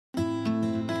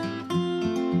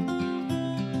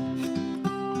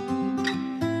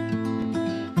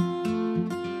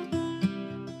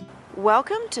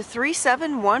Welcome to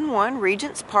 3711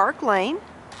 Regents Park Lane.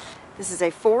 This is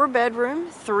a 4-bedroom,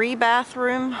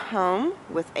 3-bathroom home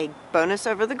with a bonus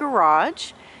over the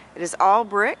garage. It is all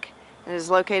brick and is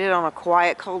located on a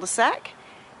quiet cul-de-sac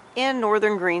in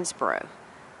northern Greensboro.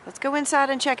 Let's go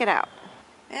inside and check it out.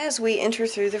 As we enter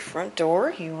through the front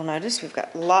door, you will notice we've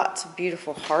got lots of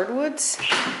beautiful hardwoods.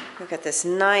 We've got this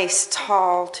nice,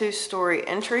 tall, 2-story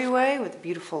entryway with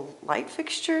beautiful light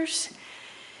fixtures.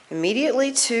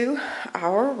 Immediately to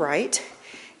our right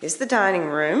is the dining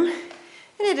room, and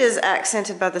it is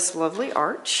accented by this lovely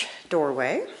arch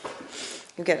doorway.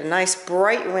 You've got a nice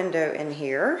bright window in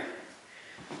here.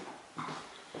 You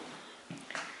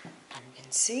can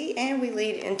see, and we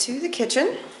lead into the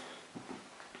kitchen.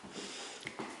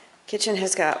 Kitchen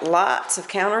has got lots of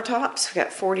countertops. We've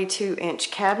got 42-inch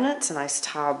cabinets, a nice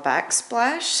tile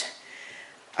backsplash,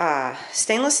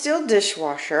 stainless steel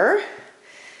dishwasher.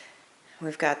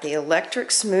 We've got the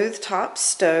electric smooth top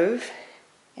stove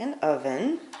and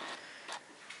oven.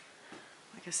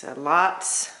 Like I said,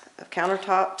 lots of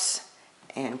countertops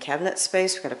and cabinet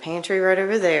space. We've got a pantry right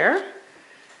over there.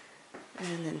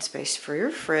 And then space for your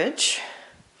fridge.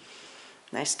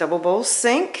 Nice double bowl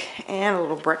sink and a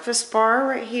little breakfast bar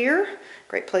right here.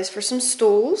 Great place for some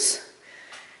stools.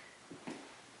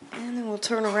 And then we'll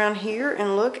turn around here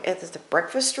and look at the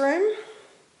breakfast room,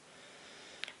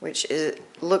 which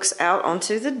looks out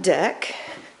onto the deck,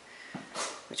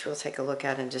 which we'll take a look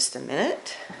at in just a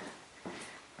minute.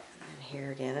 And here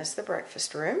again is the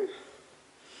breakfast room.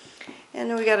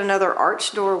 And then we got another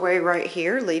arched doorway right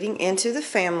here leading into the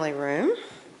family room.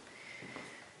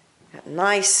 Got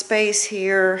nice space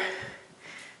here,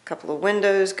 a couple of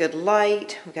windows, good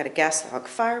light. We've got a gas log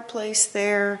fireplace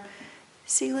there,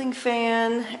 ceiling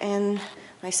fan, and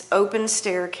nice open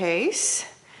staircase.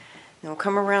 Then we'll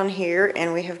come around here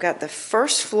and we have got the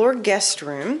first floor guest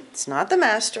room. It's not the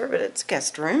master, but it's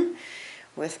guest room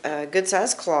with a good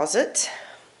sized closet.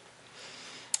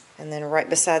 And then right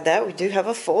beside that we do have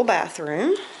a full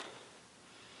bathroom,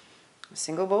 a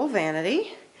single bowl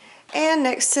vanity. And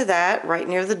next to that, right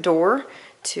near the door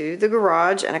to the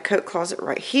garage and a coat closet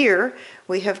right here,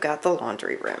 we have got the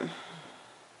laundry room.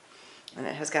 And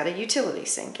it has got a utility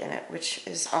sink in it, which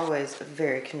is always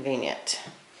very convenient.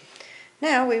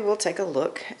 Now we will take a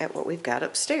look at what we've got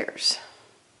upstairs.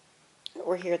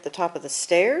 We're here at the top of the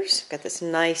stairs. Got this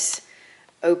nice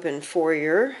open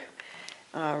foyer.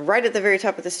 Right at the very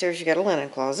top of the stairs you got a linen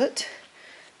closet.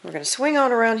 We're going to swing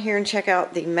on around here and check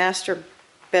out the master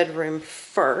bedroom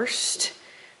first.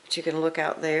 But you can look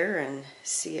out there and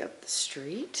see up the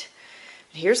street.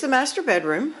 Here's the master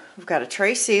bedroom. We've got a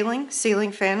tray ceiling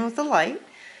fan with a light,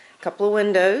 a couple of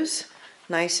windows,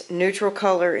 nice neutral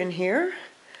color in here.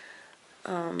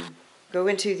 Go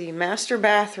into the master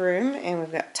bathroom and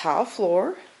we've got tile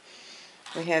floor.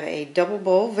 We have a double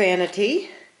bowl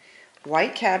vanity,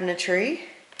 white cabinetry.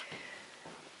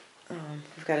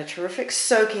 We've got a terrific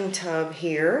soaking tub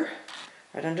here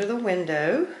right under the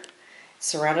window. It's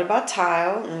surrounded by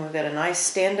tile, and we've got a nice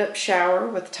stand-up shower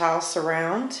with tile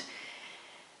surround.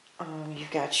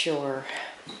 You've got your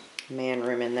man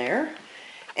room in there,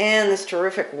 and this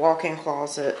terrific walk-in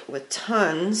closet with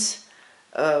tons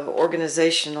of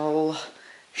organizational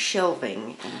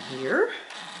shelving in here.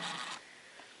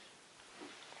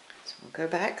 So we'll go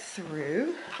back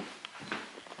through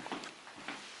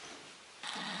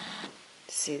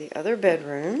to see the other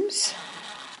bedrooms.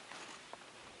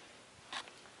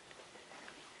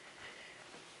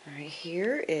 Right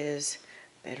here is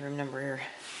bedroom number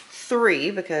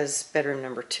 3, because bedroom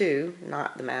number 2,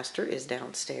 not the master, is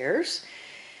downstairs.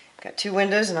 Got 2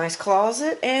 windows, a nice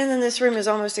closet, and then this room is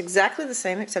almost exactly the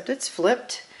same except it's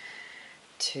flipped.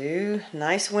 2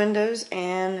 nice windows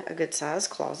and a good sized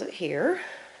closet here.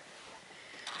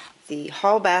 The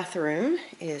hall bathroom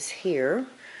is here.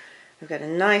 We've got a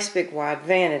nice big wide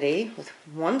vanity with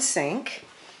 1 sink.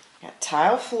 Got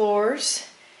tile floors,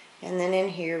 and then in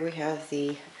here we have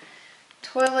the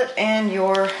toilet and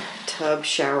your tub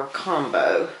shower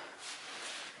combo.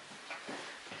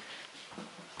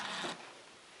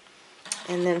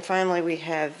 And then finally we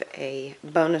have a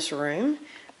bonus room,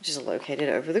 which is located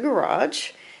over the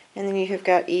garage. And then you have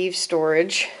got eave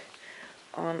storage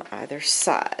on either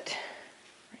side.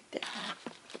 Right there.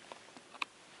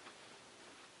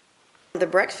 The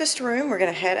breakfast room, we're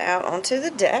going to head out onto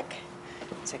the deck.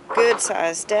 It's a good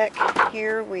sized deck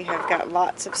here. We have got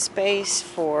lots of space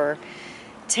for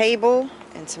table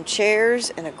and some chairs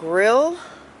and a grill.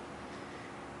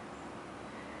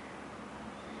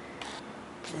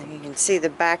 And you can see the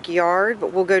backyard,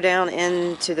 but we'll go down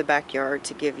into the backyard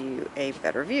to give you a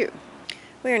better view.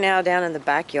 We are now down in the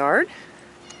backyard.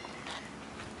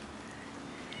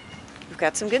 We've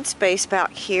got some good space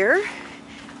back here.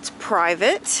 It's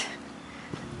private.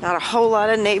 Not a whole lot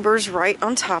of neighbors right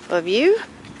on top of you.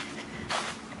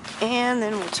 And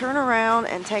then we'll turn around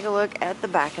and take a look at the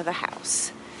back of the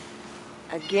house.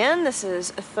 Again, this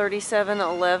is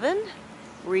 3711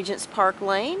 Regents Park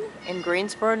Lane in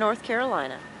Greensboro, North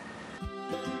Carolina.